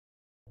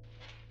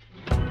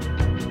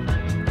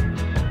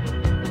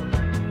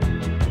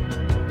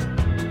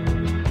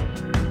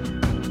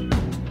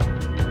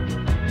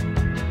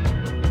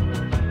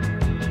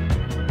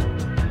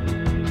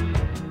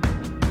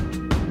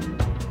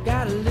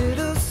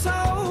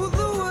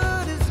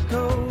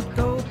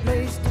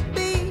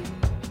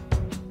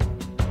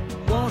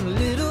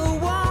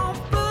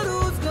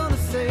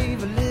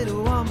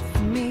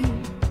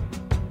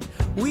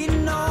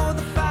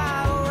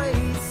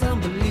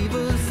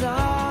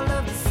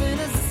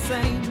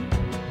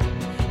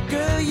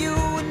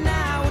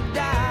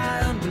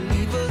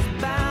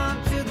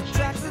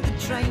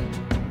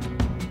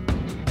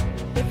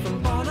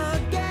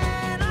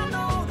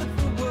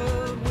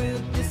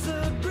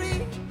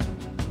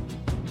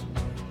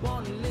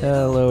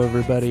Hello,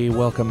 everybody.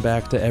 Welcome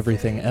back to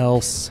Everything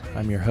Else.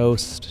 I'm your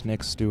host,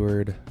 Nick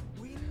Stewart.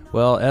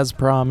 Well, as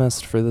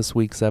promised for this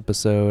week's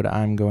episode,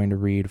 I'm going to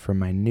read from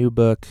my new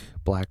book,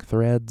 Black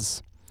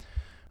Threads.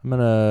 I'm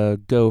going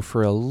to go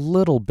for a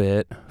little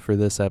bit for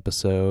this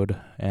episode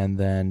and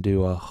then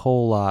do a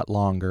whole lot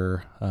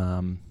longer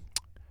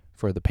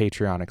for the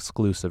Patreon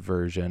exclusive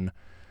version.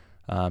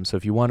 So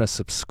if you want to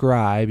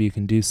subscribe, you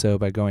can do so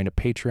by going to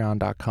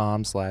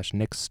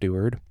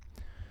patreon.com/NickStewart.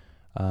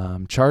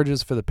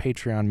 Charges for the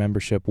Patreon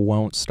membership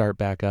won't start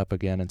back up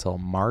again until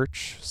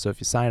March. So if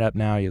you sign up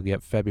now, you'll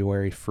get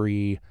February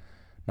free.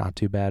 Not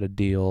too bad a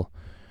deal.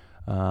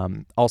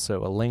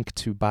 Also, a link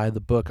to buy the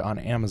book on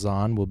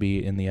Amazon will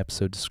be in the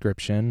episode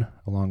description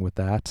along with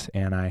that.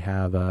 And I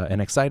have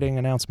an exciting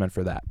announcement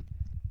for that.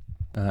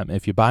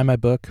 If you buy my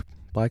book,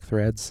 Black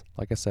Threads,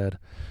 like I said,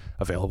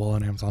 available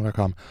on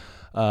Amazon.com,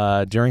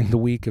 during the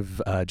week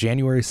of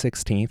January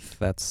 16th,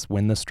 that's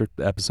when this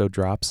episode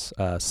drops,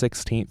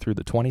 16th through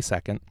the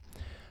 22nd,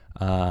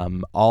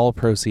 all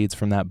proceeds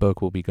from that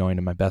book will be going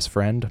to my best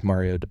friend,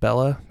 Mario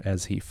DeBella,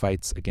 as he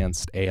fights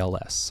against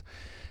ALS.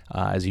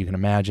 As you can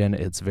imagine,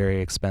 it's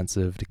very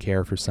expensive to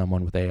care for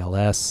someone with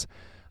ALS.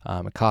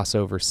 It costs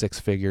over 6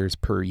 figures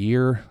per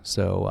year,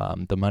 so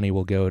the money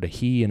will go to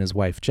he and his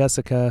wife,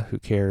 Jessica, who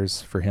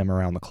cares for him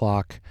around the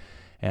clock.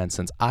 And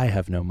since I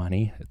have no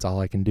money, it's all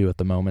I can do at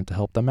the moment to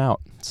help them out.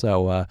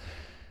 So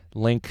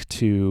link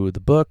to the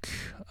book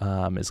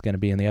is going to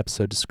be in the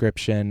episode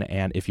description.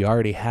 And if you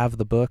already have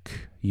the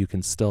book, you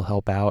can still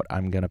help out.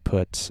 I'm going to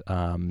put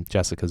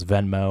Jessica's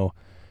Venmo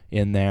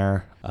in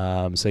there.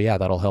 So yeah,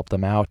 that'll help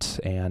them out.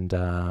 And,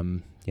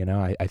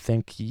 I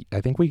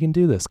think we can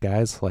do this,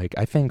 guys. Like,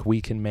 I think we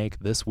can make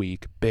this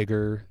week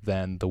bigger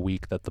than the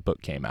week that the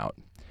book came out.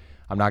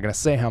 I'm not going to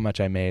say how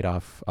much I made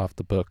off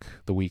the book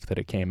the week that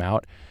it came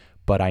out,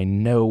 but I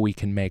know we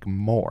can make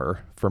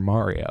more for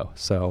Mario,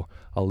 so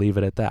I'll leave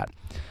it at that.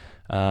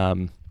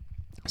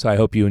 So I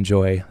hope you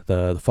enjoy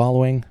the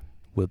following,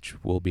 which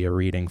will be a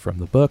reading from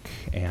the book,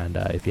 and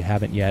if you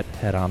haven't yet,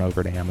 head on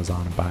over to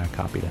Amazon and buy a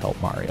copy to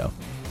help Mario.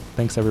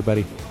 Thanks,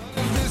 everybody.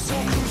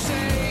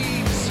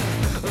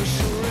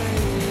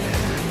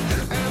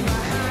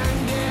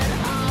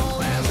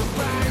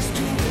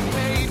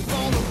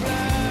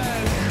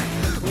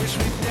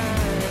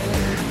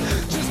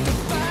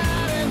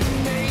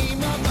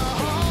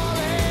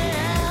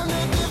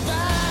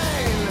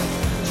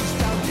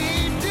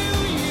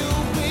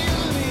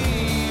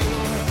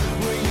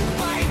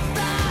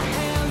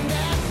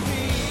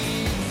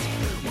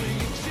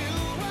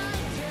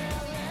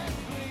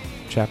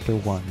 Chapter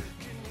 1.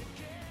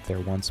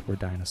 There Once Were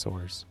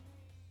Dinosaurs.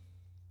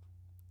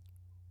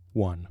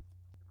 1.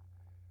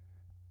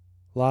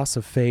 Loss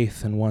of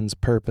faith in one's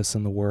purpose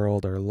in the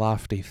world are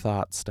lofty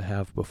thoughts to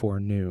have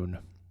before noon,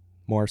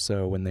 more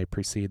so when they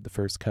precede the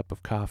first cup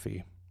of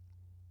coffee.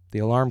 The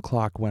alarm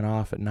clock went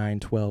off at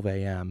 9:12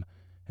 a.m.,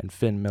 and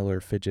Finn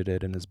Miller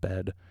fidgeted in his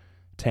bed,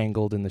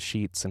 tangled in the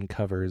sheets and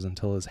covers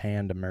until his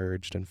hand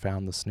emerged and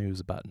found the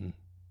snooze button.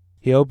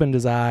 He opened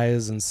his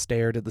eyes and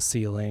stared at the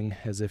ceiling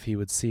as if he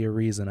would see a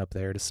reason up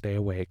there to stay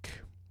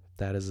awake.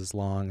 That is as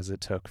long as it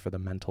took for the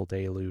mental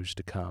deluge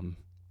to come,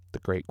 the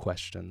great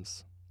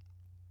questions.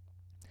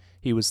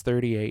 He was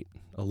 38,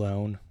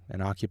 alone,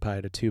 and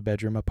occupied a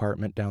 2-bedroom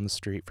apartment down the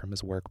street from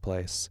his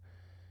workplace.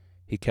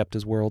 He kept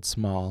his world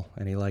small,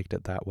 and he liked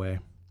it that way.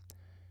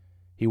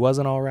 He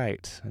wasn't all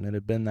right, and it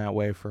had been that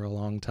way for a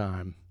long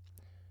time.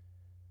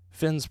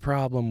 Finn's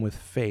problem with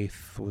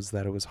faith was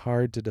that it was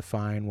hard to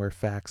define where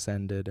facts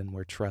ended and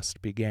where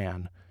trust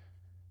began.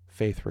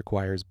 Faith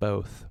requires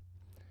both.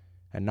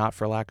 And not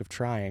for lack of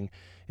trying,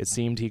 it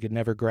seemed he could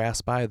never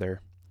grasp either.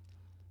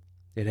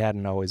 It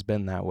hadn't always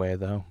been that way,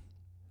 though.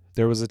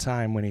 There was a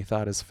time when he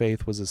thought his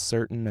faith was as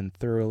certain and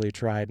thoroughly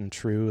tried and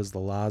true as the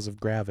laws of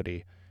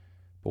gravity,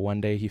 but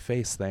one day he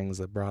faced things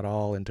that brought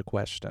all into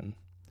question.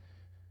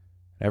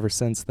 Ever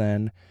since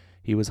then,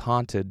 he was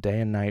haunted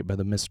day and night by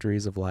the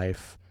mysteries of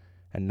life,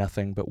 and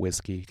nothing but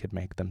whiskey could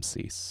make them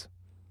cease.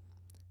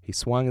 He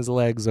swung his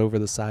legs over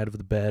the side of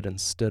the bed and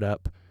stood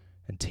up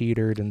and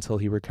teetered until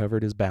he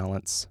recovered his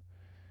balance.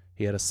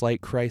 He had a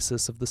slight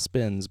crisis of the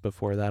spins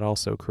before that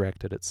also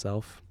corrected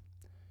itself.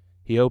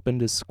 He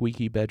opened his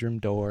squeaky bedroom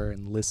door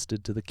and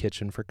listed to the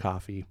kitchen for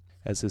coffee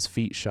as his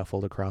feet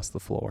shuffled across the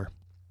floor.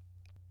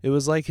 It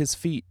was like his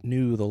feet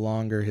knew the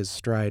longer his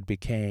stride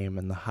became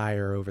and the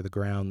higher over the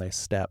ground they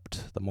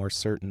stepped, the more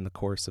certain the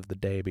course of the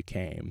day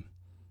became.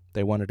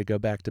 They wanted to go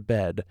back to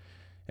bed,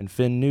 and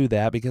Finn knew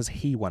that because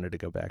he wanted to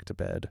go back to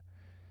bed.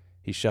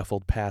 He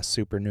shuffled past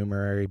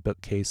supernumerary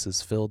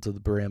bookcases filled to the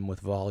brim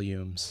with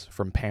volumes,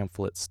 from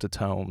pamphlets to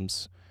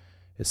tomes.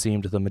 It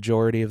seemed the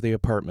majority of the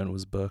apartment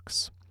was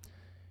books.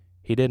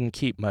 He didn't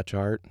keep much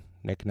art,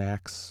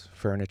 knickknacks,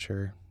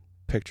 furniture,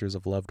 pictures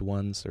of loved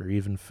ones, or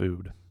even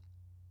food.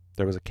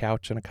 There was a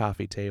couch and a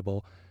coffee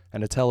table,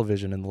 and a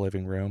television in the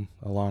living room,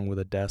 along with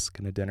a desk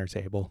and a dinner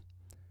table.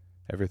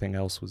 Everything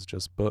else was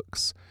just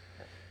books.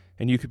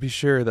 And you could be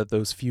sure that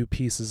those few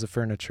pieces of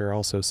furniture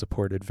also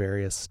supported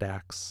various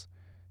stacks.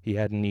 He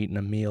hadn't eaten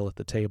a meal at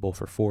the table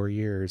for 4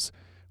 years,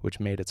 which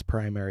made its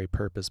primary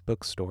purpose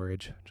book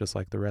storage, just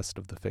like the rest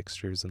of the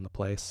fixtures in the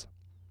place.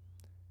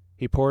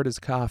 He poured his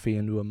coffee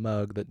into a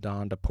mug that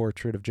donned a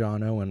portrait of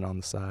John Owen on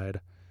the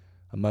side,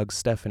 a mug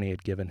Stephanie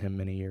had given him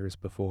many years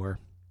before.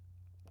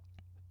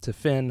 To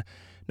Finn,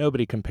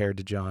 nobody compared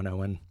to John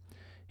Owen.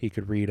 He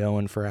could read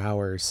Owen for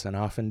hours, and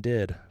often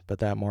did, but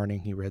that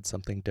morning he read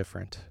something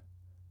different.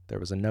 There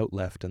was a note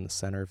left in the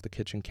center of the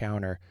kitchen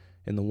counter,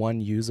 in the one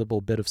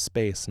usable bit of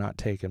space not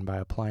taken by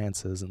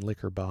appliances and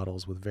liquor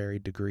bottles with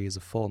varied degrees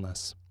of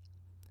fullness.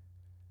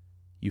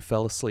 "You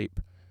fell asleep.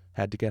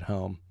 Had to get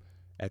home.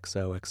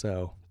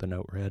 XOXO," the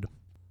note read.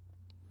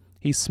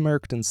 He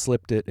smirked and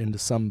slipped it into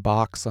some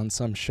box on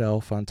some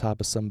shelf on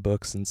top of some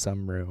books in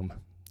some room.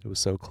 It was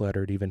so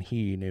cluttered even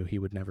he knew he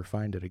would never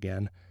find it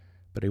again,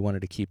 but he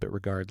wanted to keep it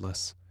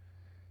regardless.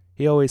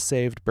 He always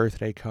saved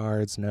birthday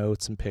cards,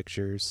 notes, and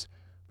pictures,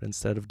 but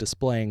instead of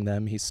displaying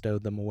them, he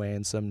stowed them away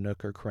in some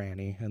nook or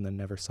cranny and then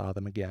never saw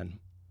them again.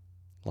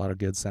 A lot of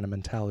good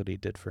sentimentality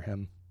did for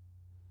him.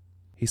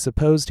 He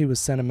supposed he was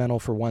sentimental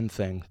for one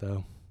thing,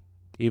 though.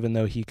 Even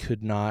though he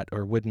could not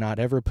or would not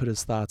ever put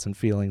his thoughts and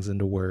feelings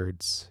into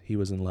words, he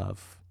was in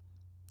love.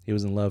 He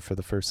was in love for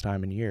the first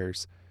time in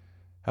years.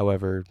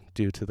 However,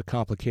 due to the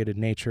complicated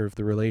nature of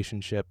the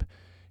relationship,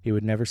 he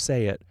would never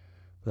say it,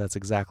 but that's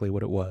exactly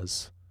what it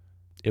was.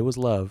 It was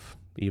love,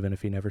 even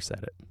if he never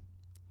said it.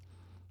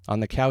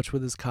 On the couch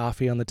with his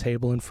coffee on the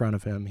table in front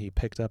of him, he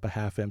picked up a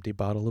half-empty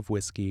bottle of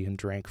whiskey and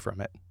drank from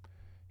it.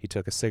 He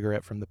took a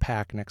cigarette from the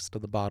pack next to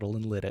the bottle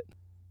and lit it.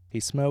 He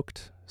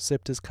smoked,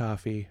 sipped his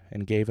coffee,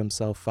 and gave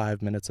himself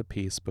 5 minutes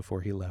apiece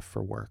before he left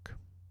for work.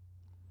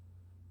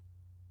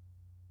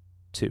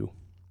 2.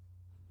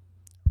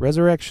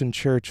 Resurrection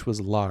Church was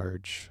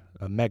large,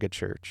 a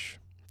megachurch.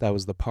 That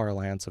was the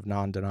parlance of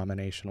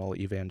non-denominational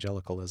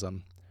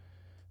evangelicalism.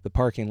 The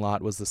parking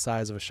lot was the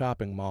size of a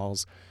shopping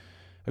mall's,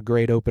 a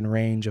great open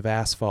range of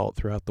asphalt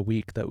throughout the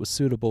week that was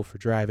suitable for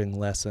driving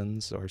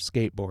lessons or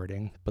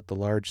skateboarding, but the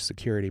large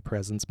security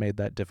presence made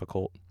that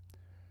difficult.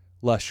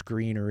 Lush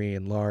greenery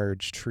and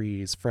large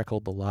trees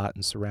freckled the lot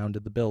and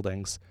surrounded the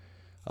buildings,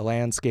 a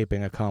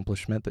landscaping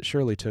accomplishment that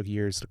surely took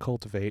years to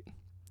cultivate.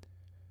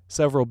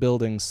 Several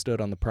buildings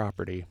stood on the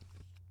property.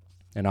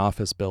 An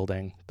office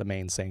building, the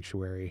main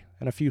sanctuary,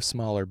 and a few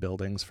smaller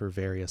buildings for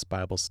various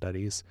Bible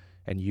studies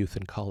and youth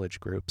and college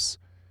groups.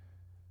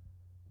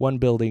 One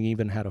building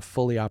even had a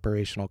fully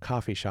operational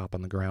coffee shop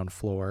on the ground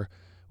floor,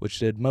 which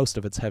did most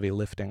of its heavy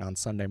lifting on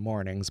Sunday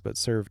mornings but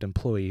served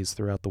employees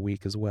throughout the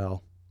week as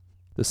well.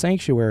 The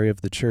sanctuary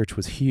of the church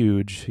was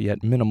huge,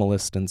 yet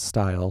minimalist in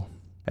style.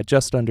 At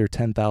just under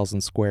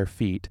 10,000 square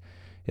feet,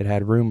 it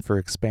had room for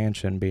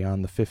expansion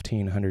beyond the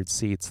 1,500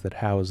 seats that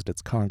housed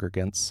its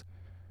congregants.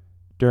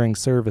 During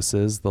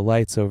services, the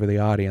lights over the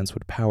audience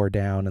would power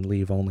down and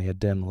leave only a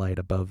dim light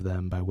above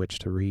them by which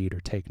to read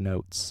or take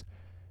notes.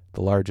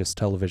 The largest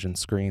television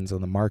screens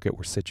on the market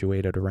were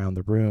situated around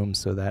the room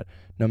so that,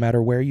 no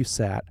matter where you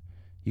sat,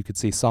 you could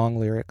see song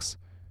lyrics,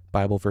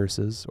 Bible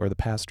verses, or the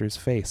pastor's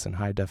face in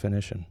high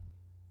definition.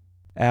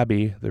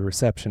 Abby, the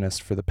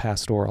receptionist for the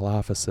pastoral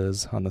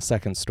offices on the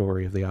second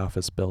story of the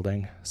office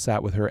building,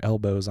 sat with her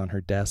elbows on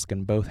her desk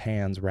and both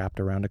hands wrapped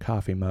around a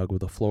coffee mug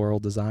with a floral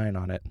design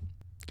on it.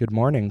 "Good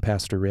morning,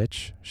 Pastor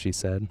Rich," she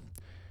said.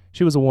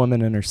 She was a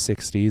woman in her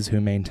 60s who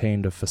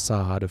maintained a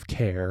facade of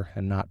care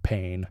and not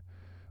pain.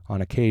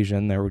 On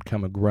occasion, there would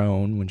come a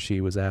groan when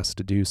she was asked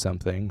to do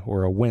something,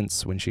 or a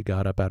wince when she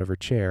got up out of her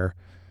chair,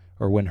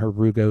 or when her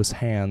rugose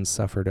hands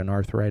suffered an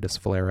arthritis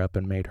flare-up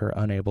and made her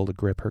unable to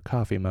grip her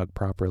coffee mug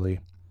properly.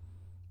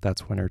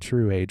 That's when her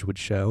true age would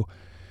show,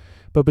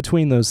 but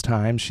between those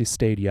times she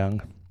stayed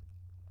young.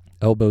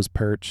 Elbows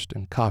perched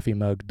and coffee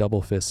mug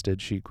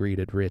double-fisted, she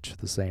greeted Rich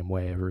the same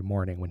way every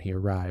morning when he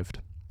arrived.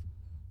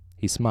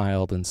 He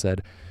smiled and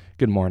said,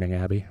 "Good morning,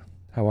 Abby.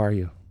 How are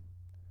you?"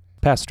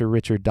 Pastor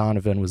Richard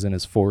Donovan was in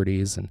his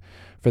 40s, and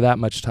for that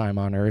much time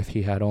on earth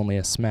he had only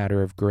a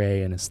smatter of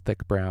gray in his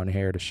thick brown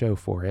hair to show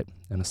for it,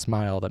 and a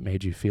smile that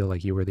made you feel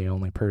like you were the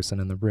only person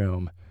in the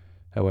room,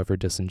 however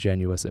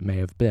disingenuous it may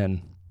have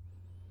been.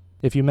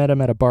 If you met him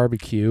at a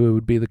barbecue, it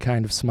would be the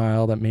kind of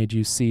smile that made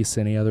you cease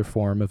any other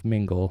form of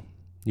mingle.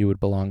 You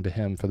would belong to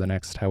him for the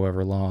next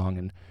however long,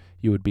 and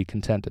you would be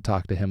content to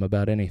talk to him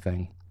about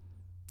anything.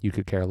 You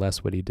could care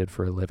less what he did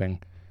for a living.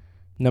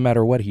 No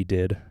matter what he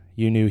did,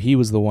 you knew he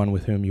was the one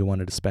with whom you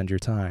wanted to spend your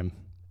time.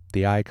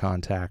 The eye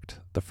contact,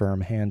 the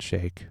firm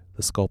handshake,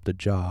 the sculpted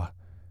jaw.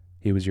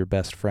 He was your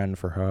best friend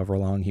for however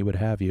long he would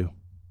have you.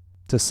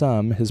 To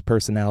some, his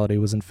personality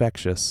was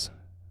infectious.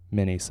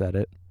 Minnie said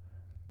it.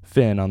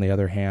 Finn, on the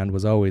other hand,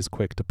 was always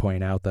quick to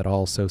point out that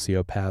all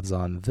sociopaths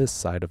on this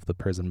side of the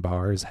prison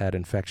bars had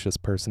infectious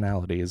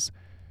personalities.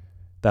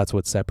 That's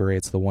what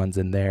separates the ones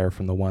in there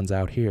from the ones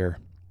out here.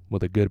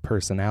 With a good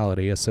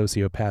personality, a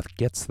sociopath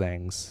gets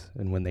things,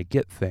 and when they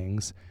get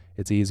things,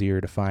 it's easier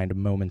to find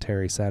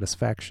momentary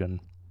satisfaction.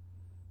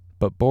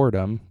 But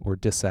boredom, or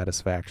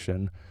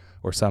dissatisfaction,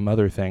 or some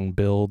other thing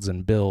builds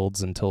and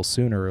builds until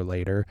sooner or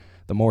later,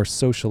 the more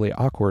socially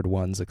awkward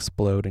ones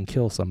explode and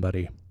kill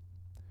somebody.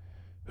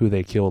 Who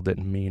they killed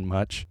didn't mean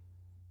much.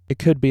 It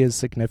could be as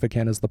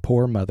significant as the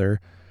poor mother,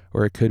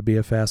 or it could be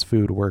a fast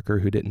food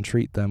worker who didn't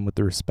treat them with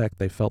the respect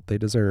they felt they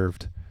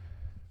deserved.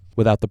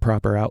 Without the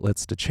proper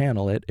outlets to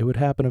channel it, it would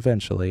happen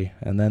eventually,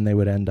 and then they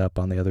would end up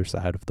on the other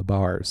side of the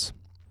bars.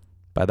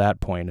 By that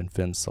point in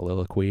Finn's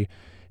soliloquy,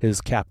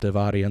 his captive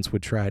audience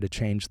would try to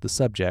change the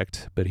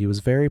subject, but he was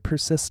very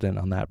persistent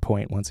on that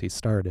point once he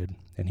started,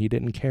 and he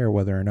didn't care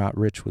whether or not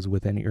Rich was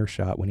within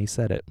earshot when he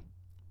said it.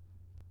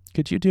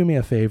 "Could you do me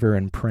a favor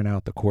and print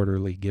out the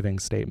quarterly giving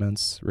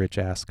statements?" Rich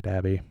asked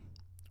Abby.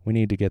 "We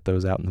need to get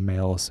those out in the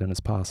mail as soon as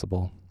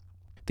possible."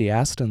 "The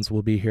Astons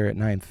will be here at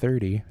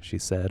 9:30, she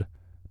said,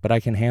 "but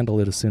I can handle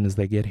it as soon as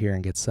they get here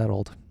and get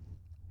settled."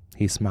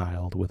 He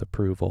smiled with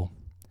approval.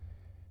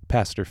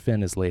 "Pastor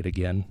Finn is late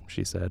again,"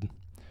 she said.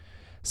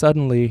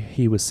 Suddenly,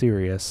 he was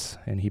serious,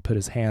 and he put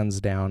his hands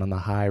down on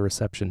the high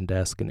reception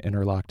desk and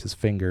interlocked his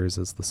fingers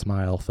as the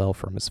smile fell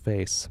from his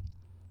face.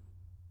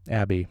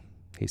 "Abby,"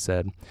 he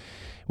said,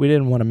 "we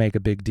didn't want to make a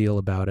big deal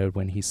about it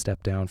when he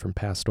stepped down from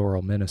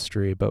pastoral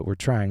ministry, but we're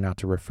trying not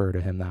to refer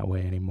to him that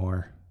way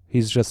anymore.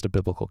 He's just a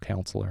biblical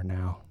counselor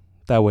now.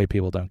 That way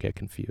people don't get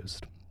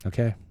confused,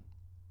 okay?"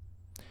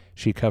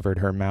 She covered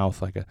her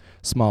mouth like a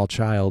small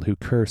child who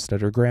cursed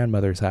at her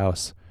grandmother's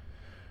house.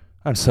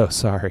 "I'm so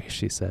sorry,"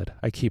 she said.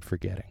 "I keep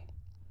forgetting."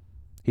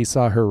 He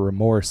saw her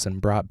remorse and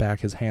brought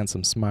back his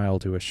handsome smile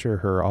to assure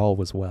her all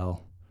was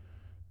well.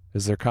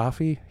 "Is there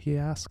coffee?" he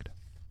asked.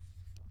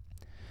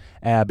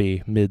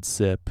 Abby,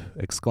 mid-sip,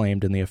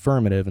 exclaimed in the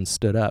affirmative and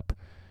stood up.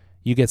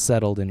 "You get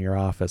settled in your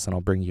office and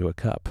I'll bring you a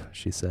cup,"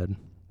 she said.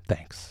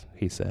 "Thanks,"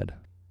 he said.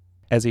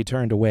 As he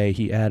turned away,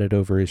 he added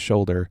over his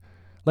shoulder,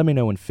 "Let me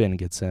know when Finn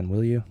gets in,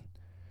 will you?"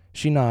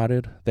 She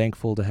nodded,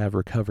 thankful to have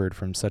recovered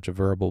from such a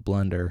verbal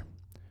blunder.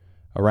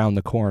 Around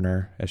the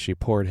corner, as she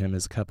poured him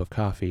his cup of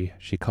coffee,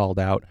 she called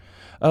out,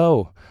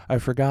 "Oh, I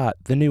forgot,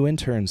 the new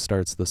intern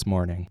starts this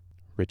morning."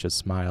 Rich's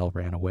smile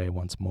ran away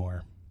once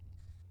more.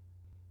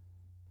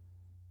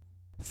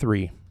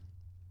 3.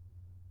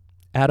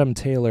 Adam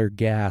Taylor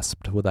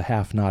gasped with a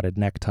half-knotted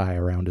necktie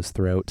around his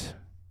throat.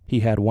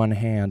 He had one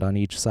hand on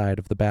each side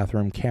of the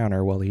bathroom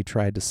counter while he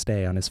tried to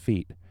stay on his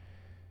feet.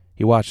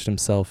 He watched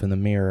himself in the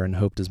mirror and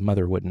hoped his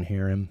mother wouldn't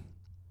hear him.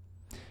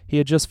 He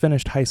had just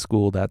finished high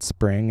school that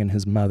spring, and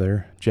his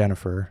mother,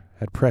 Jennifer,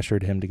 had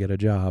pressured him to get a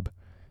job.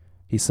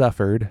 He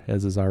suffered,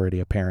 as is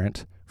already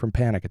apparent, from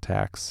panic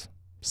attacks,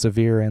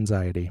 severe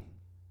anxiety.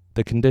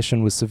 The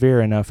condition was severe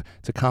enough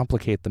to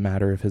complicate the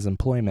matter of his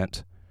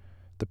employment.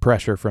 The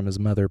pressure from his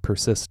mother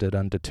persisted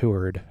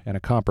undeterred, and a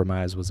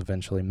compromise was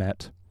eventually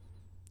met.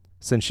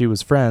 Since she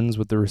was friends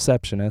with the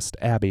receptionist,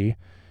 Abby,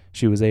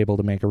 she was able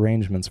to make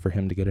arrangements for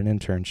him to get an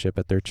internship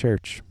at their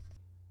church.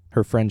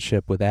 Her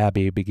friendship with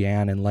Abby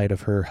began in light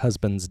of her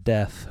husband's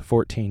death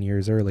 14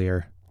 years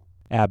earlier.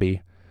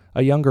 Abby,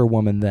 a younger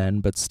woman then,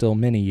 but still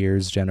many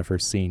years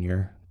Jennifer's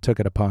senior, took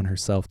it upon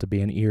herself to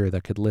be an ear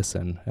that could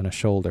listen and a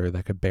shoulder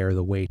that could bear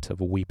the weight of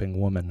a weeping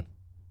woman.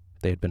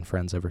 They had been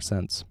friends ever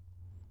since.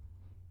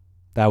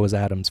 That was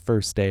Adam's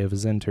first day of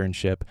his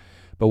internship,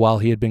 but while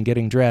he had been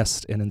getting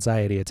dressed, an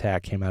anxiety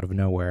attack came out of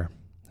nowhere.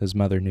 His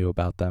mother knew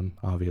about them,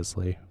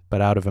 obviously,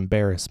 but out of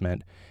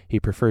embarrassment,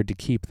 he preferred to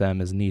keep them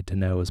as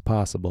need-to-know as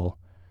possible.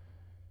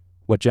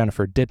 What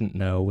Jennifer didn't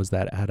know was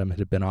that Adam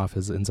had been off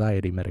his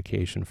anxiety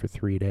medication for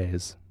 3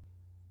 days.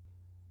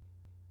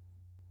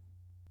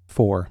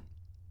 4.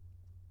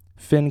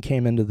 Finn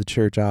came into the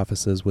church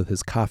offices with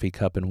his coffee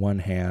cup in one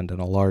hand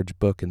and a large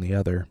book in the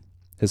other.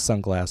 His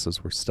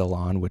sunglasses were still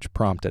on, which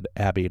prompted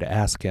Abby to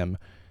ask him,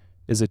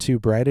 "Is it too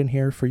bright in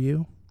here for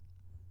you?"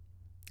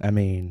 "I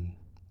mean,"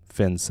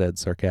 Finn said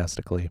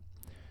sarcastically.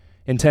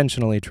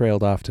 Intentionally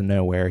trailed off to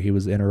nowhere, he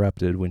was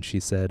interrupted when she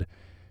said,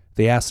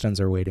 "The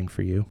Astons are waiting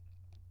for you."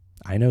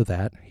 "I know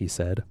that," he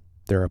said.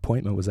 "Their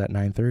appointment was at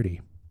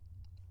 9:30.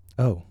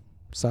 "Oh,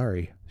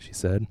 sorry," she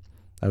said.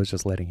 "I was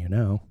just letting you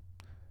know."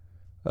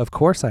 "Of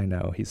course I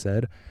know," he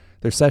said.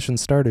 "Their session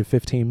started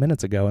 15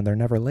 minutes ago and they're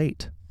never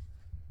late."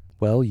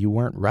 "Well, you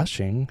weren't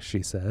rushing,"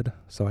 she said,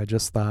 "so I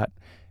just thought—"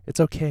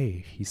 "It's okay,"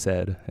 he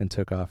said, and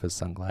took off his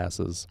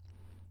sunglasses.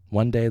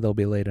 "One day they'll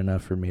be late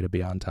enough for me to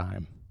be on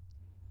time."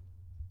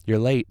 "You're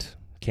late,"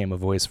 came a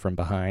voice from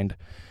behind.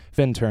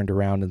 Finn turned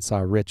around and saw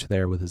Rich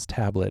there with his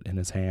tablet in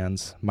his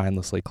hands,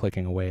 mindlessly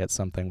clicking away at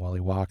something while he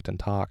walked and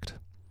talked.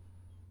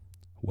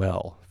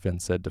 "Well," Finn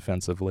said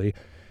defensively,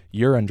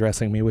 "you're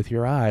undressing me with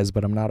your eyes,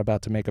 but I'm not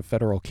about to make a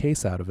federal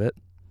case out of it."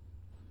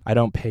 "I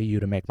don't pay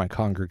you to make my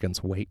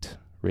congregants wait,"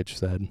 Rich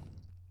said.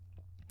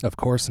 "Of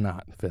course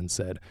not," Finn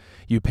said.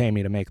 "You pay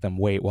me to make them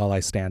wait while I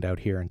stand out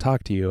here and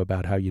talk to you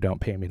about how you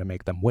don't pay me to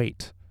make them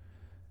wait."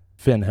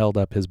 Finn held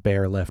up his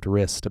bare left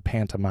wrist to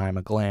pantomime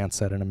a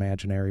glance at an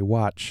imaginary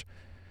watch.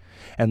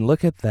 "And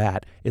look at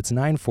that, it's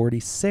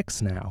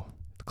 9:46 now.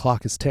 The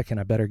clock is ticking,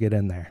 I better get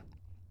in there."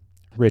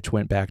 Rich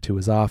went back to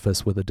his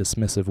office with a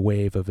dismissive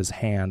wave of his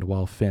hand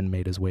while Finn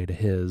made his way to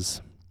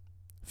his.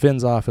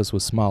 Finn's office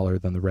was smaller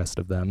than the rest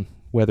of them.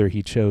 Whether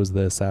he chose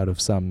this out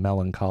of some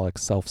melancholic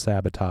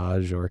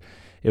self-sabotage or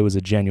it was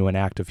a genuine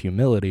act of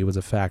humility was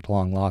a fact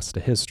long lost to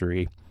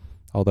history.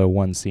 although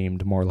one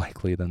seemed more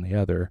likely than the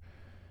other.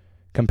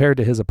 Compared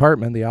to his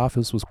apartment, the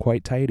office was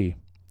quite tidy.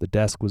 The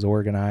desk was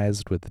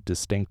organized with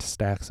distinct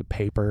stacks of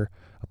paper,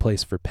 a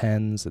place for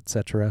pens,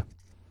 etc.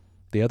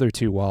 The other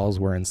two walls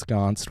were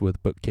ensconced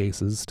with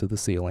bookcases to the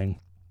ceiling.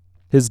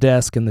 His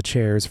desk and the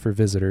chairs for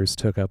visitors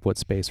took up what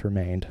space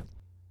remained.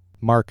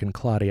 Mark and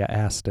Claudia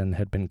Aston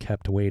had been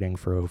kept waiting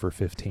for over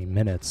 15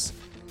 minutes.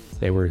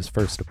 They were his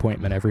first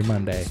appointment every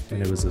Monday,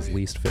 and it was his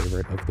least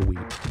favorite of the week.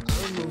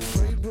 I'm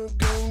afraid we're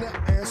gonna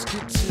ask you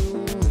to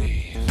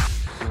leave.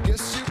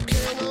 Guess you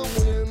cannot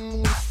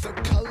win with the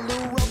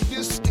color of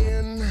your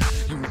skin.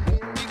 You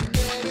won't be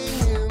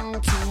getting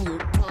into the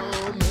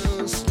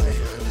promised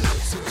land.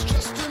 It's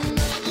just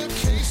another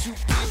case. You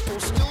people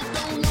still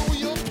don't know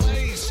your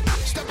place.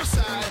 Step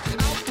aside,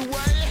 out the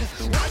way.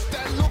 Wipe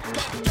that look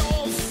off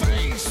your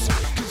face.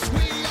 'Cause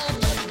we are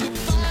the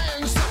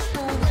divine,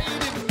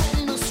 separated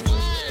from the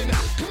swine.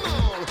 Come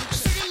on,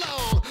 sing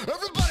along,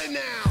 everybody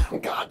now.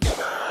 God damn it.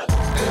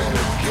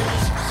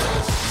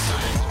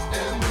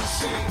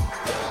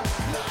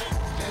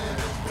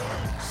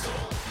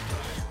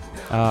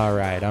 All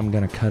right, I'm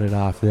going to cut it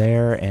off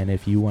there, and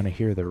if you want to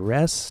hear the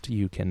rest,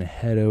 you can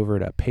head over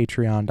to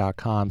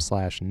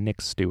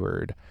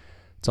patreon.com/nicksteward.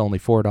 It's only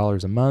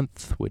 $4 a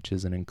month, which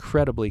is an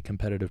incredibly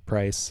competitive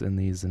price in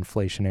these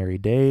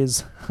inflationary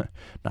days.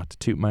 Not to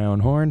toot my own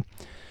horn.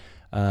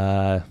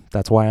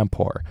 That's why I'm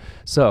poor.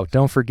 So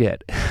don't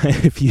forget,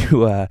 if you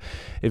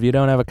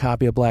don't have a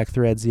copy of Black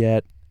Threads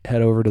yet,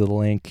 head over to the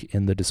link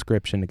in the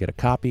description to get a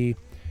copy.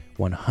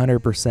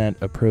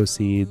 100% of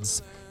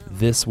proceeds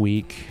this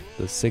week,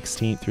 the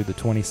 16th through the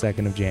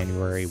 22nd of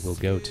January, will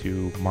go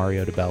to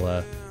Mario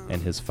DiBella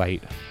and his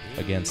fight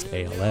against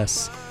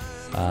ALS.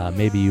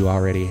 Maybe you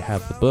already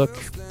have the book,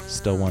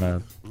 still want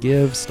to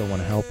give, still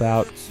want to help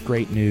out.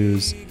 Great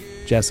news.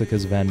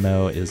 Jessica's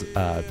Venmo is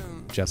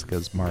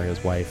Jessica's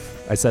Mario's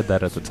wife. I said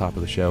that at the top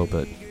of the show,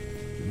 but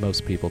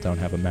most people don't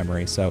have a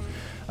memory. So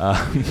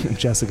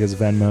Jessica's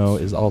Venmo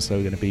is also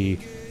going to be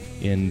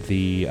in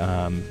the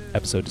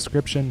episode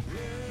description.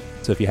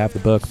 So if you have the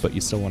book but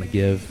you still want to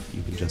give,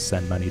 you can just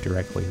send money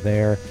directly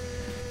there.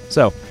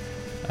 So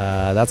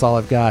that's all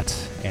I've got,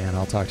 and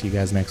I'll talk to you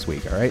guys next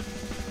week, all right?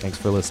 Thanks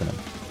for listening.